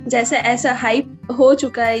जैसे ऐसा हाइप हो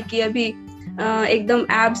चुका है कि अभी एकदम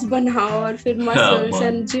एब्स बनाओ और फिर मसल्स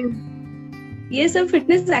एंड जिम, ये सब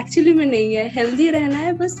फिटनेस एक्चुअली में नहीं है। हेल्दी रहना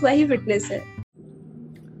है, बस वही फिटनेस है।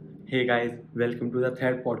 Hey guys, welcome to the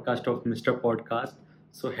third podcast of Mr. Podcast.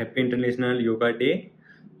 So happy International Yoga Day.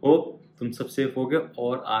 Hope तुम सब सेफ हो गए।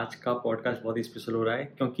 और आज का पॉडकास्ट बहुत ही स्पेशल हो रहा है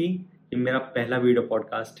क्योंकि ये मेरा पहला वीडियो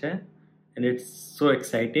पॉडकास्ट है एंड इट्स सो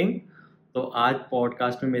एक्साइटिंग। तो आज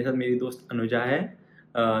पॉडकास्ट में मेरे साथ मेरी दोस्त अनुजा है।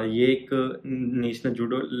 ये एक नेशनल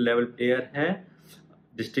जूडो लेवल प्लेयर है,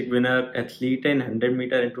 डिस्ट्रिक्ट विनर एथलीट है इन 100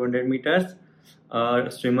 मीटर एंड 200 मीटर्स,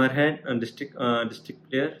 स्विमर है, डिस्ट्रिक्ट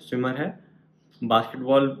प्लेयर स्विमर है,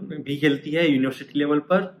 बास्केटबॉल भी खेलती है यूनिवर्सिटी लेवल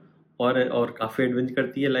पर और काफ़ी एडवेंचर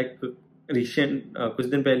करती है। लाइक रिसेंट कुछ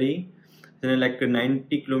दिन पहले ही इसने लाइक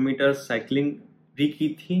 90 किलोमीटर साइकिलिंग भी की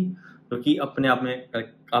थी, जो कि अपने आप में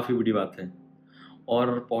काफ़ी बड़ी बात है।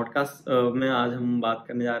 और पॉडकास्ट में आज हम बात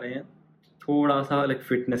करने जा रहे हैं थोड़ा सा लाइक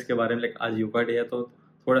फिटनेस के बारे में। लाइक आज योगा डे है तो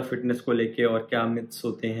थोड़ा फिटनेस को लेके और क्या मिथ्स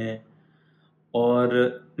होते हैं और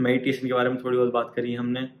मेडिटेशन के बारे में थोड़ी बहुत बात करी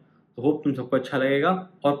हमने। तो होप तुम सबको अच्छा लगेगा।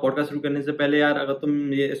 और पॉडकास्ट शुरू करने से पहले यार, अगर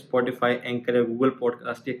तुम ये स्पॉटिफाई, एंकर या गूगल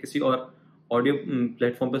पॉडकास्ट या किसी और ऑडियो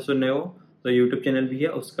प्लेटफॉर्म पर सुन रहे हो तो यूट्यूब चैनल भी है,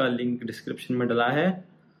 उसका लिंक डिस्क्रिप्शन में डला है,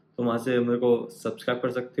 तो वहाँ से मेरे को सब्सक्राइब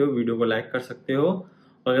कर सकते हो, वीडियो को लाइक कर सकते हो।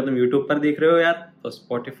 और अगर तुम यूट्यूब पर देख रहे हो यार तो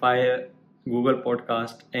स्पॉटिफाई, गूगल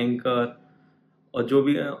पॉडकास्ट, एंकर और जो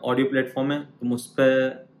भी ऑडियो प्लेटफॉर्म है तुम उस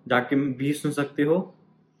पर जाके भी सुन सकते हो।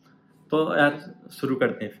 तो यार शुरू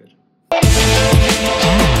करते हैं फिर।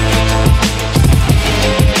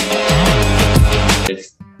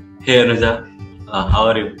 Hey Anuja, how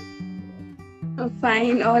are you?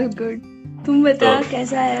 Fine, all good. तुम बता तो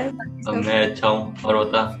कैसा है? मैं अच्छा हूँ। और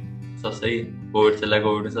बता, सब सही? कोविड चला,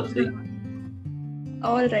 कोविड सब सही?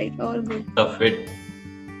 ऑल राइट, ऑल गुड, सब फिट?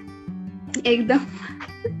 एकदम।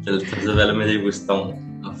 चल, सबसे पहले मैं ये पूछता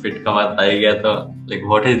हूँ, फिट का बात आ ही गया तो like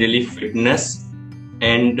what is really fitness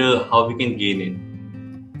and how we can gain it?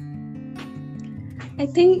 I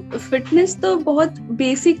think fitness तो बहुत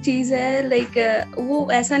बेसिक चीज है। लाइक वो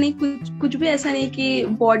ऐसा नहीं, कुछ भी ऐसा नहीं कि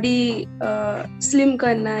बॉडी स्लिम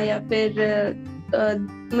करना या फिर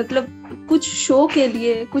मतलब कुछ शो के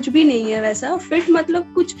लिए, कुछ भी नहीं है वैसा। फिट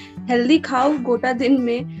मतलब कुछ हेल्दी खाओ गोटा दिन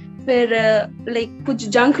में, फिर लाइक कुछ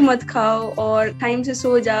जंक मत खाओ और टाइम से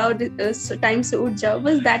सो जाओ, टाइम से उठ जाओ,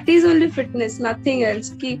 बस that is only fitness, nothing else.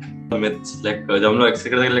 की मिथ्स लाइक जब हम लोग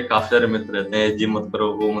एक्सरसाइज करते हैं लाइक काफी सारे मिथ रहते हैं, जिम मत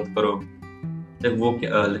करो, वो मत करो, लाइक वो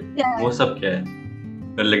क्या, वो सब क्या है?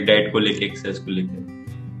 लाइक डाइट को लेके, एक्सरसाइज को लेके।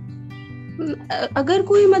 अगर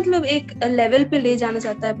कोई मतलब एक लेवल पे ले जाना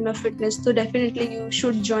चाहता है अपना फिटनेस तो definitely you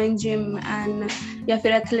should join gym and या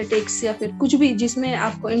फिर एथलेटिक्स या फिर कुछ भी जिसमें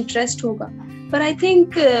आपको इंटरेस्ट होगा। पर आई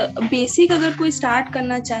थिंक बेसिक अगर कोई स्टार्ट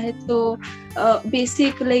करना चाहे तो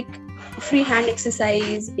basic like free hand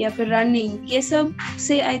exercise या फिर रनिंग, ये सब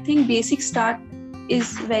से I think basic start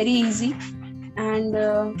is very easy. And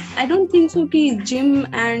I don't think सो कि जिम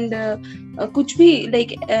एंड कुछ भी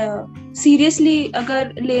लाइक सीरियसली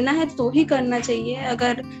अगर लेना है तो ही करना चाहिए।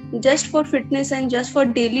 अगर just for fitness and just for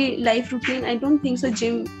daily life routine, I don't think so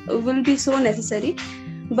gym will be so necessary.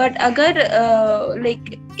 But अगर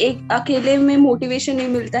लाइक एक अकेले में मोटिवेशन नहीं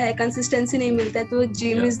मिलता है, कंसिस्टेंसी नहीं मिलता है, तो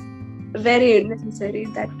gym is very necessary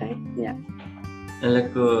that time. या And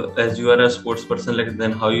like as you are a sports person, like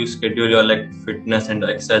then how you schedule your like fitness and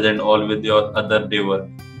exercise and all with your other day work?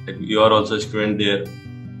 Like you are also a student there.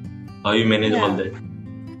 How you manage all that?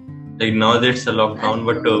 Like now that it's a lockdown,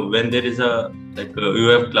 but when there is a like you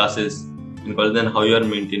have classes in college, then how you are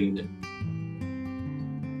maintaining that?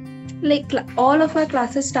 Like all of our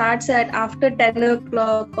classes starts at after 10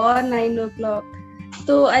 o'clock or 9 o'clock.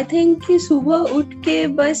 तो आई think कि सुबह उठ के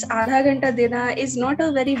बस आधा घंटा देना is not a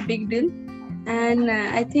very big deal. And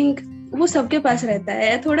I think वो सबके पास रहता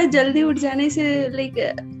है। थोड़ा जल्दी उठ जाने से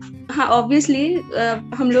लाइक हाँ ऑब्वियसली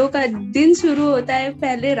हम लोगों का दिन शुरू होता है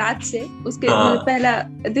पहले रात से, उसके पहला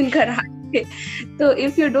दिन का रात से। तो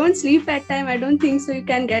if you don't sleep at time, I don't think so you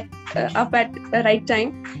can get up at right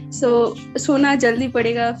time. So सोना जल्दी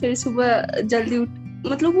पड़ेगा, फिर सुबह जल्दी उठ,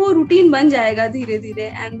 मतलब वो रूटीन बन जाएगा धीरे धीरे।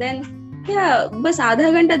 एंड देन या बस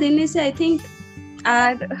आधा घंटा देने से I think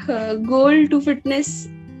our goal to fitness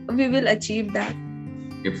we will achieve that.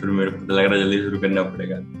 फिर मेरे को लग रहा है जल्दी शुरू करना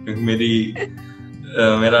पड़ेगा क्योंकि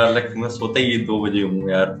मेरा लाइक मैं सोता ही 2 बजे हूँ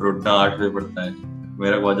यार, फिर उठना 8 बजे पड़ता है।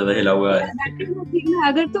 मेरा बहुत ज्यादा हिला हुआ है।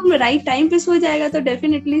 अगर तुम राइट टाइम पे सो जाएगा तो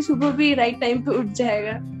डेफिनेटली सुबह भी राइट टाइम पे उठ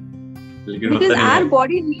जाएगा। Because our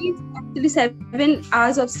body needs actually 7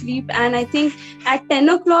 hours of sleep, and I think at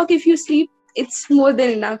 10 o'clock if you sleep, it's more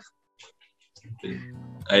than enough.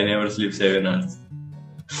 I never sleep 7 hours.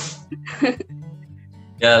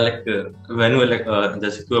 क्या लाइक व्हेन लाइक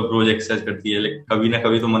जैसे तू अब रोज एक्सरसाइज करती है, लाइक कभी ना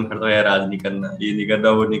कभी तो मन करता है यार आज नहीं करना, ये नहीं करना,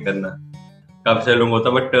 वो नहीं करना, काफी सारे लोग होता,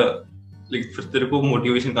 बट लाइक फिर तेरे को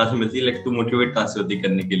मोटिवेशन कहाँ से मिलती है, लाइक तू मोटिवेट कहाँ से होती है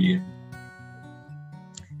करने के लिए?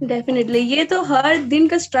 डेफिनेटली ये तो हर दिन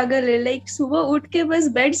का स्ट्रगल है, लाइक सुबह उठ के बस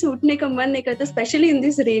बेड से उठने का मन नहीं करता, specially in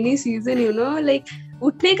this rainy season, you know, like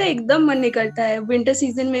उठने का एकदम मन नहीं करता है। विंटर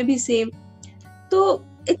सीजन में भी सेम। तो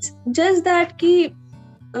इट्स जस्ट दैट कि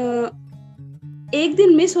एक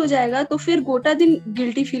दिन मिस हो जाएगा तो फिर गोटा दिन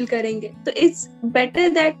गिल्टी फील करेंगे। तो इट्स बेटर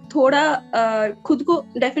दैट थोड़ा खुद को,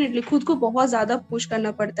 डेफिनेटली खुद को बहुत ज्यादा पुश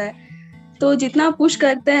करना पड़ता है। तो जितना पुश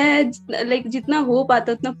करते हैं, लाइक जितना हो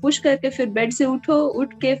पाता है उतना पुश करके फिर बेड से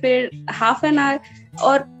उठ के फिर हाफ एन आवर,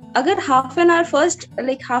 और अगर half an hour first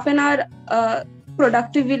like half an hour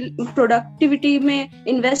productivity में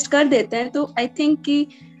इन्वेस्ट कर देते हैं तो आई थिंक कि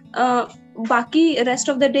बाकी rest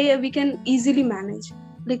of the day we can easily manage,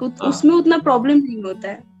 like उसमें उतना प्रॉब्लम नहीं होता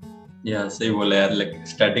है। या सही बोला यार, लाइक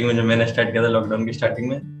स्टार्टिंग में जब मैंने स्टार्ट किया था लॉकडाउन की स्टार्टिंग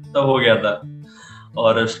में तब हो गया था,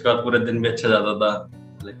 और उसके बाद पूरे दिन भी अच्छा जाता था,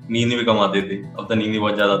 नींद भी कम आती थी। अब तो नींद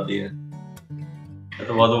बहुत ज्यादा आती है,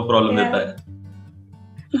 तो बहुत वो प्रॉब्लम देता है।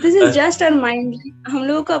 This is just our mind. हम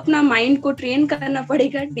लोगों को अपना माइंड को ट्रेन करना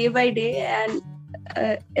पड़ेगा day by day, and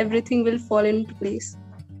everything will fall into place.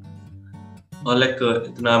 और लाइक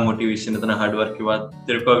इतना मोटिवेशन, इतना हार्ड वर्क के बाद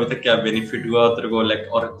तेरे को अभी तक क्या बेनिफिट हुआ तेरे को,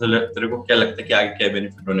 लाइक और तेरे को क्या लगता है कि आगे क्या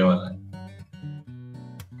बेनिफिट होने वाला है?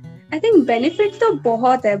 I think benefit तो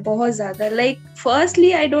बहुत है, बहुत ज्यादा। Like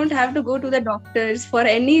firstly, I don't have to go to the doctors for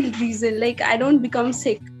any reason. Like I don't become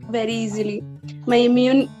sick very easily. My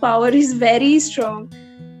immune power is very strong.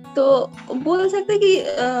 तो बोल सकते कि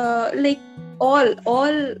like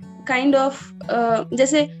all kind of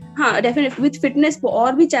जैसे हाँ डेफिनेटली विथ फिटनेस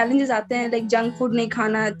और भी challenges आते हैं, लाइक जंक फूड नहीं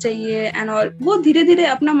खाना चाहिए एंड ऑल। वो धीरे धीरे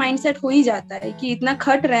अपना माइंडसेट हो ही जाता है कि इतना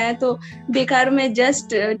खट रहे हैं तो बेकार में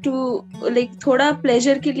जस्ट टू लाइक थोड़ा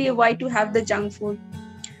प्लेजर के लिए why to have the junk food.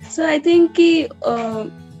 So I think कि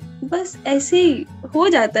बस ऐसे ही हो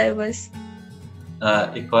जाता है बस।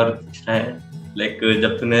 एक और है, लाइक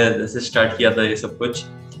जब तूने जैसे स्टार्ट किया था ये सब कुछ,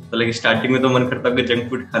 तो लाइक स्टार्टिंग में तो मन करता होगा जंक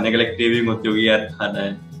फूड खाने का, लाइक क्रेविंग होती होगी यार खाना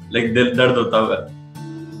है, लाइक दिल दर्द होता होगा।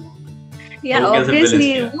 या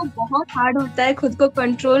ऑब्वियसली वो बहुत हार्ड होता है खुद को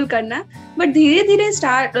कंट्रोल करना, बट धीरे धीरे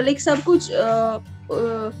स्टार्ट लाइक सब कुछ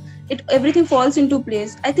everything falls into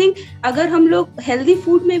place. I think अगर हम लोग हेल्दी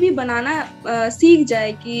फूड में भी बनाना सीख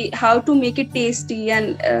जाए कि how to make it tasty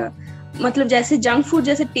and मतलब जैसे जंक फूड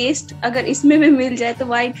जैसे टेस्ट अगर इसमें भी मिल जाए तो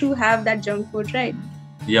why to have that junk food, right?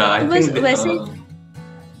 या आई थिंक वैसे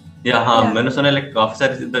या हाँ मैंने सुना लाइक काफी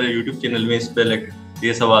सारे इधर यूट्यूब चैनल में इस पे लाइक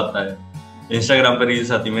ये सब आता है, इंस्टाग्राम पर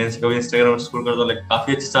रील्स आती है, मैं कभी इंस्टाग्राम स्क्रॉल करता हूं लाइक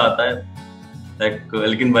काफी अच्छा आता है लाइक,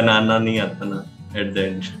 लेकिन बनाना नहीं आता ना एट द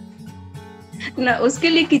एंड ना, उसके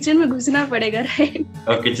लिए किचन में घुसना पड़ेगा, राइट?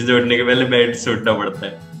 और किचन से उठने के पहले बेड से उठना पड़ता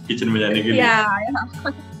है किचन में जाने के लिए।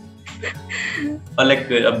 और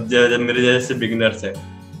लाइक अब जब मेरे जैसे बिगिनर्स है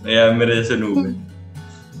या मेरे जैसे नूब है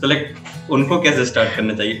तो लाइक उनको कैसे स्टार्ट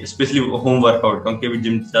करना चाहिए, स्पेशली होम वर्कआउट, क्योंकि अभी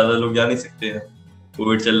जिम ज्यादा लोग जा नहीं सकते हैं,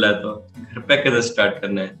 कोविड चल रहा है, तो घर पे कैसे स्टार्ट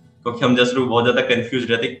करना है? क्योंकि हम जैसे लोग बहुत ज्यादा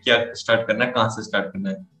कंफ्यूज रहते हैं क्या स्टार्ट करना है, कहाँ से स्टार्ट करना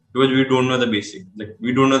है, because we don't know the basic, like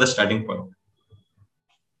we don't know the starting point.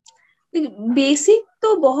 Basic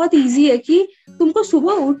तो बहुत इजी है कि तुमको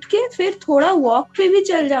सुबह उठ के फिर थोड़ा वॉक पे भी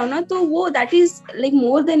चल जाओ ना, तो वो that is like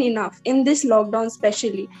more than enough in this lockdown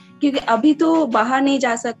specially, क्योंकि अभी तो बाहर नहीं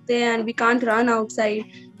जा सकते and we can't run outside.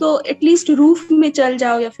 तो एटलीस्ट रूफ में चल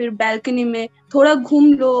जाओ या फिर बैल्कनी में थोड़ा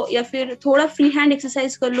घूम लो या फिर थोड़ा फ्री हैंड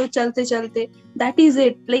एक्सरसाइज कर लो चलते चलते, that is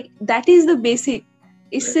it, like that is the basic,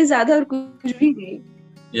 इससे ज्यादा और कुछ भी नहीं।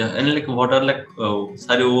 Yeah and like what are like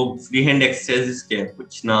सारे वो फ्री हैंड एक्सरसाइजेस के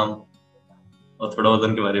कुछ नाम और थोड़ा बहुत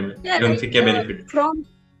उनके बारे में, उनसे क्या benefit?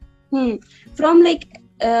 From like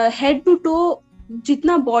head to toe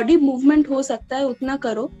जितना बॉडी मूवमेंट हो सकता है उतना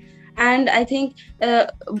करो, and I think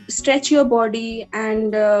stretch your body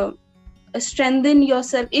and strengthen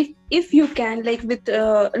yourself if you can, like with a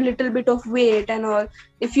little bit of weight and all,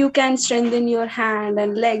 if you can strengthen your hand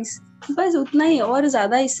and legs, बस उतना ही, और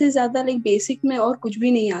ज्यादा इससे ज्यादा लाइक बेसिक में और कुछ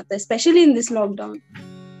भी नहीं आता, स्पेशली इन दिस लॉकडाउन।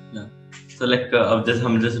 तो लाइक अब जैसे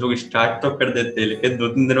हम जैसे लोग स्टार्ट तो कर देते हैं, लेकिन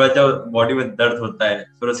 2-3 दिन बाद जब बॉडी में दर्द होता है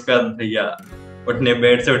फिर उसके बाद भैया उठने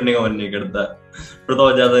बेड से उठने का मन नहीं करता, फिर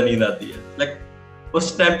तो ज्यादा नींद आती है, लाइक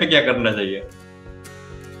उस टाइम पे क्या करना चाहिए?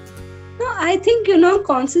 I think you know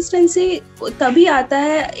consistency तभी आता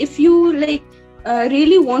है if you like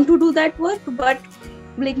really want to do that work, but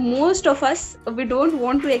like most of us we don't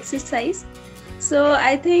want to exercise, so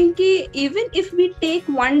I think कि even if we take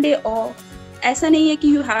one day off, ऐसा नहीं है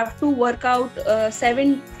कि you have to work out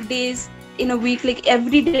 7 days in a week, like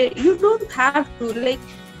every day, you don't have to,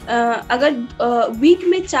 like अगर week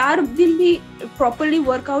में 4 दिन भी properly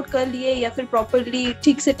workout कर लिए या फिर प्रॉपरली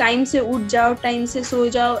ठीक से टाइम से उठ जाओ, टाइम से सो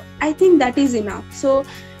जाओ, I think that is enough. So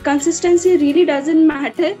consistency really doesn't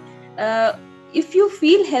matter. If you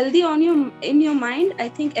feel healthy in your mind, I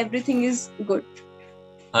think everything is good.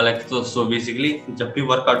 हालांकि तो सो बेसिकली जब भी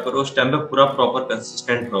वर्कआउट करो उस टाइम पे पूरा प्रॉपर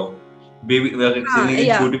कंसिस्टेंट रहो. बेबी अगर किसी दिन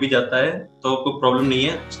yeah. छूट भी जाता है तो कोई प्रॉब्लम नहीं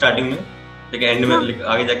है स्टार्टिंग में, लेकिन एंड में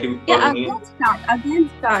आगे जाके भी प्रॉब्लम नहीं है. Again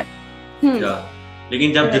start.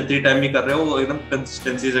 लेकिन जब जितनी टाइम भी कर रहे हो वो एकदम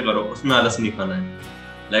कंसिस्टेंसी से करो, उसमें आलस नहीं खाना है.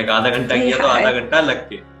 लाइक आधा घंटा किया तो आधा घंटा लग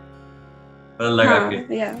के लगा के.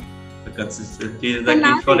 Consistency is the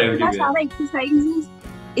key for everywhere.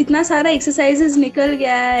 इतना सारा एक्सरसाइजेस निकल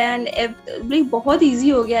गया है एंड बहुत इजी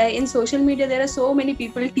हो गया है. In social media there are so many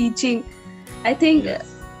people teaching. I think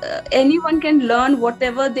anyone can learn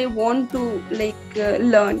whatever they want to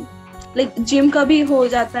learn. Like gym का भी हो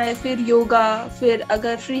जाता है, फिर योगा, फिर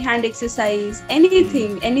अगर free hand exercise,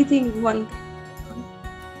 anything one.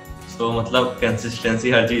 So मतलब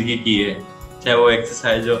कंसिस्टेंसी हर चीज की है, चाहे वो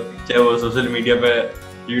एक्सरसाइज हो, चाहे वो सोशल मीडिया पे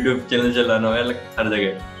यूट्यूब चैनल चलाना हो, हर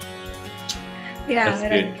जगह.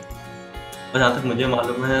 और जहाँ तक मुझे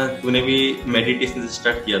मालूम है तूने भी मेडिटेशन से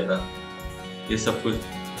स्टार्ट किया था ये सब कुछ.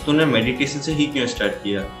 तूने मेडिटेशन से ही क्यों स्टार्ट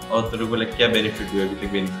किया और तेरे को क्या बेनिफिट हुए अभी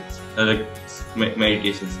तक बेनिफिट्स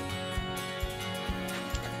मेडिटेशन से?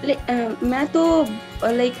 मैं तो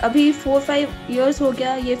अभी 4-5 years हो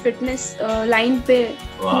गया ये फिटनेस लाइन पे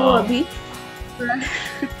हूँ अभी.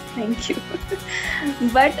 Thank you.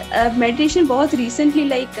 But meditation बहुत recently,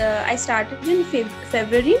 I started in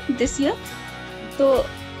February this year. So,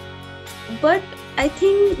 but I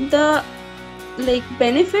think the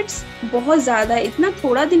benefits बहुत ज़्यादा है. इतना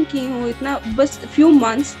थोड़ा दिन की हूँ, इतना बस few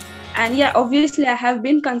months, and yeah, obviously I have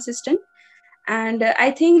been consistent, and I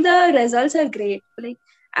think the results are great.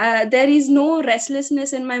 There is no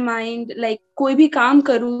restlessness in my mind. कोई भी काम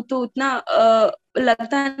करूँ तो उतना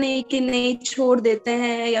लगता नहीं कि नहीं छोड़ देते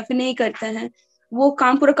हैं या फिर नहीं करते हैं. वो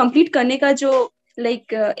काम पूरा कंप्लीट करने का जो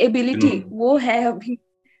एबिलिटी वो है अभी.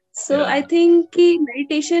 सो आई थिंक कि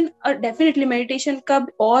मेडिटेशन, और डेफिनेटली मेडिटेशन का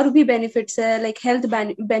और भी बेनिफिट्स है, health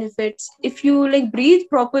benefits. If you breathe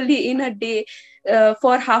properly in a day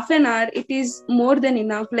for half an hour, it is more than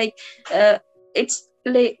enough. It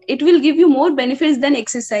will give you more benefits than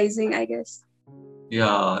exercising, I guess.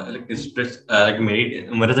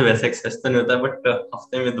 मेरे से वैसे exercise तो नहीं होता है, बट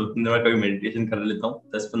हफ्ते में 2-3 बार कभी मेडिटेशन कर लेता हूँ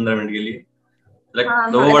 10-15 मिनट के लिए.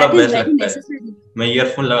 तो वो बड़ा बेस्ट लगता है. मैं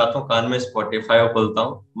ईयरफोन लगाता हूँ कान में, स्पॉटिफाई खोलता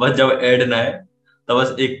हूँ, बस जब ऐड ना है तो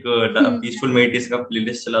बस एक पीसफुल मेडिटेशन का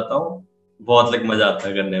प्लेलिस्ट चलाता हूँ. बहुत मजा आता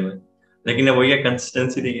है करने में, लेकिन वही है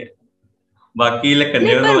कंसिस्टेंसी नहीं है. बाकी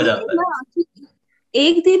करने में तो मजा आता है.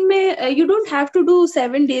 एक दिन में you don't have to do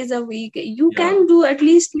 7 days a week. You can do at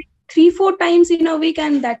least 3-4 times in a week,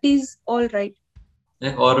 and that is all right.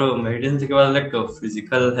 और मेडिटेशन के बाद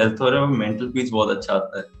फिजिकल हेल्थ और मेंटल पीस बहुत अच्छा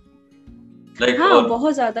आता है. हाँ,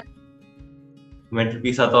 बहुत ज्यादा मेंटल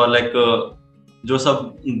पीस आता है. और जो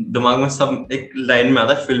सब दिमाग में सब एक लाइन में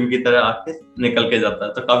आता है, फिल्म की तरह आके निकल के जाता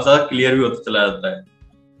है, तो काफी ज्यादा क्लियर भी होता चला जाता है.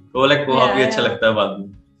 तो वो काफी अच्छा लगता है बाद में.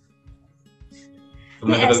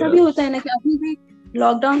 तो ऐसा भी होता है ना कि अभी भी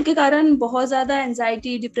लॉकडाउन के कारण बहुत ज्यादा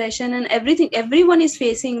anxiety, depression and everything, everyone is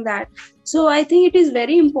facing that. So I think it is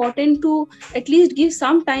very important to at least give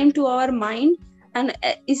some time to our mind. And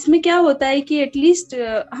इसमें क्या होता है कि एटलीस्ट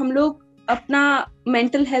हम लोग अपना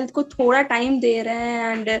मेंटल हेल्थ को थोड़ा टाइम दे रहे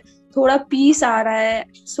हैं एंड थोड़ा पीस आ रहा है.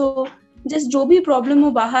 सो जस्ट जो भी प्रॉब्लम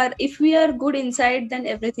हो बाहर, if we are good inside, then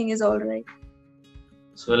everything is alright.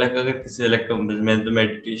 So अगर किसी मैं तो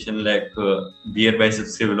मेडिटेशन बियर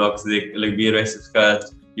बाइसेप्स के व्लॉग्स देख, बियर बाइसेप्स का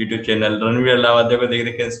YouTube चैनल, रणवीर अलाहाबादी को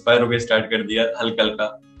देख के इंस्पायर होकर स्टार्ट कर दिया हल्का.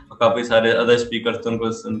 और काफी सारे अदर स्पीकर्स तो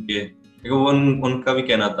उनको सुन के वो उनका भी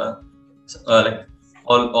कहना था ऑल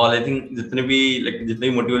आई थिंक जितने भी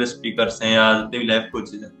मोटिवेशनल स्पीकर्स हैं या जितने भी लाइफ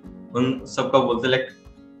कोचेस हैं, उन सबका बोलते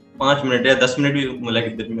 5 मिनट या 10 मिनट भी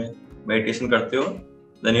दिन में मेडिटेशन करते हो,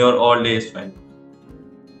 then your all day is fine.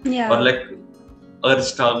 और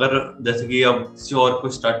अगर जैसे कि अब किसी और को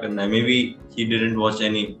स्टार्ट करना है, maybe he didn't watch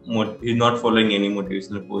any, he's not following any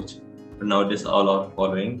motivational coach, but nowadays all are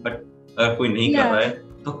following. but अगर कोई नहीं कर रहा है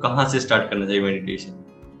तो कहाँ से स्टार्ट करना चाहिए मेडिटेशन?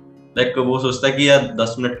 वो सोचता है कि यार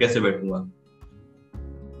 10 मिनट कैसे बैठूंगा.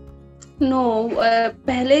 नो,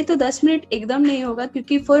 पहले तो 10 मिनट एकदम नहीं होगा,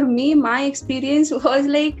 क्योंकि for me my experience was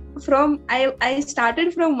from I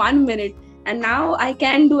started from 1 minute and now I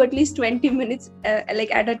can do at least 20 minutes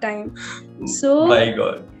at a time. So my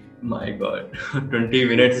god 20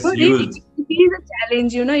 minutes is huge. It is a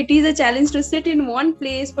challenge, it is a challenge to sit in one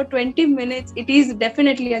place for 20 minutes. It is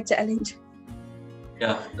definitely a challenge.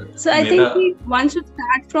 So I think one should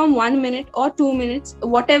start from 1 minute or 2 minutes,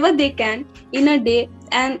 whatever they can in a day,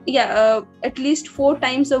 and at least 4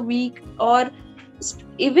 times a week, or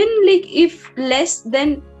even like if less,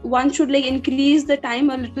 then one should like increase the time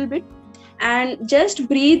a little bit, and just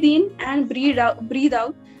breathe in and breathe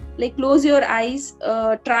out, like close your eyes,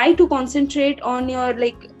 try to concentrate on your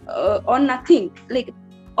on nothing. Like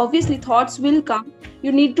obviously thoughts will come,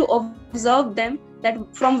 you need to observe them, that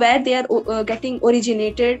from where they are getting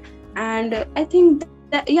originated. And I think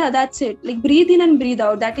that that's it. Like breathe in and breathe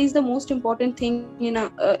out, that is the most important thing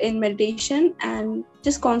in meditation, and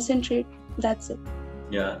just concentrate, that's it.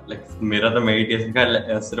 like मेरा तो meditation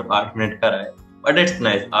का सिर्फ 8 minute का रहा है, but it's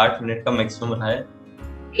nice, 8 minute का maximum रहा है.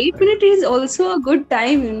 8 minutes is also a good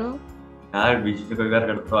time, यार बीच में कोई बार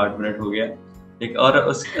करता तो 8 मिनट हो गया. एक और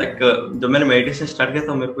उस जब मैंने मेडिटेशन स्टार्ट किया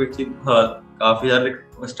तो मेरे को एक चीज काफी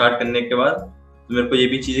ज्यादा स्टार्ट करने के बाद तो मेरे को ये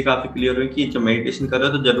भी चीजें काफी क्लियर हुई कि जब मेडिटेशन कर रहे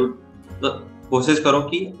हो तो जरूर तो कोशिश करो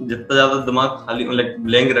कि जितना ज्यादा दिमाग खाली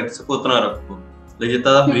ब्लैंक रख सको उतना रखो.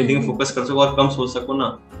 जितना ज्यादा ब्रीथिंग फोकस कर सको और कम सोच सको ना,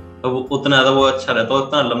 तो वो उतना ज्यादा वो अच्छा रहता है,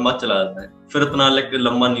 उतना लंबा चला जाता है, फिर उतना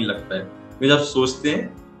लंबा नहीं लगता है. जब सोचते हैं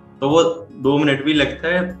तो वो 2 मिनट भी लगता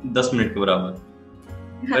है 10 मिनट के बराबर.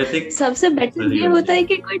 सबसे बेटर ये होता है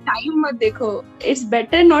कि कोई टाइम मत देखो. It's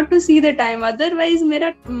better not to see the time, otherwise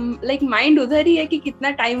मेरा माइंड उधर ही है कि कितना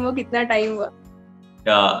टाइम हुआ.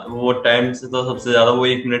 वो टाइम से तो सबसे ज्यादा वो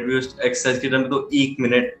 1 मिनट भी एक्सरसाइज के टाइम तो 1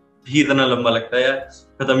 मिनट भी इतना लंबा लगता है यार,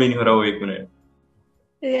 खत्म ही नहीं हो रहा वो 1 मिनट.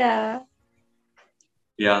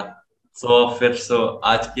 सो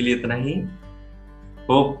आज के लिए इतना ही.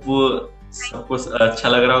 होप सबको अच्छा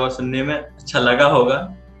लग रहा होगा, सुनने में अच्छा लगा होगा,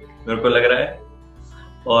 मेरे को लग रहा है.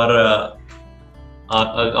 और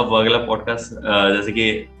अब अगला पॉडकास्ट जैसे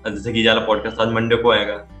कि वाला पॉडकास्ट आज मंडे को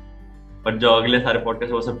आएगा, बट जो अगले सारे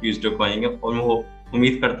पॉडकास्ट वो सब ट्यूसडे को आएंगे. और मैं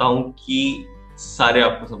उम्मीद करता हूँ कि सारे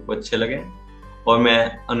आपको सबको अच्छे लगे. और मैं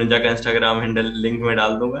अनुजा का इंस्टाग्राम हैंडल लिंक में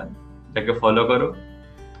डाल दूंगा, जाके फॉलो करो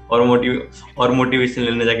और मोटिवेशन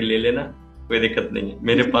लेने जाके ले लेना, कोई दिक्कत नहीं है.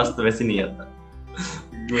 मेरे पास तो वैसे नहीं आता.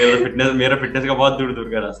 मेरा फिटनेस का बहुत दूर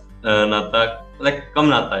का रास्ता नाता, कम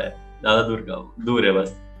नाता है, ज्यादा दूर है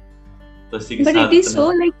बस. तो but it is so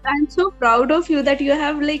I'm so proud of you that you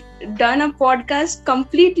have done a podcast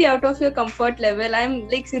completely out of your comfort level. I'm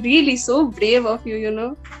really so brave of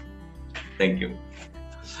you, Thank you.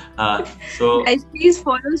 So guys, please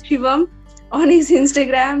follow Shivam on his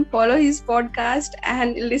Instagram, follow his podcast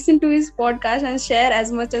and listen to his podcast and share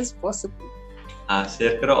as much as possible.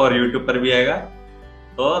 Share करो और YouTube पर भी आएगा,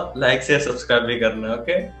 तो like share subscribe भी करना.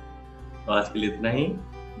 Okay, तो आज के लिए इतना ही.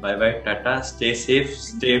 Bye bye, Tata, stay safe,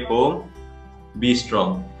 stay home, be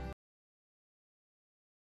strong.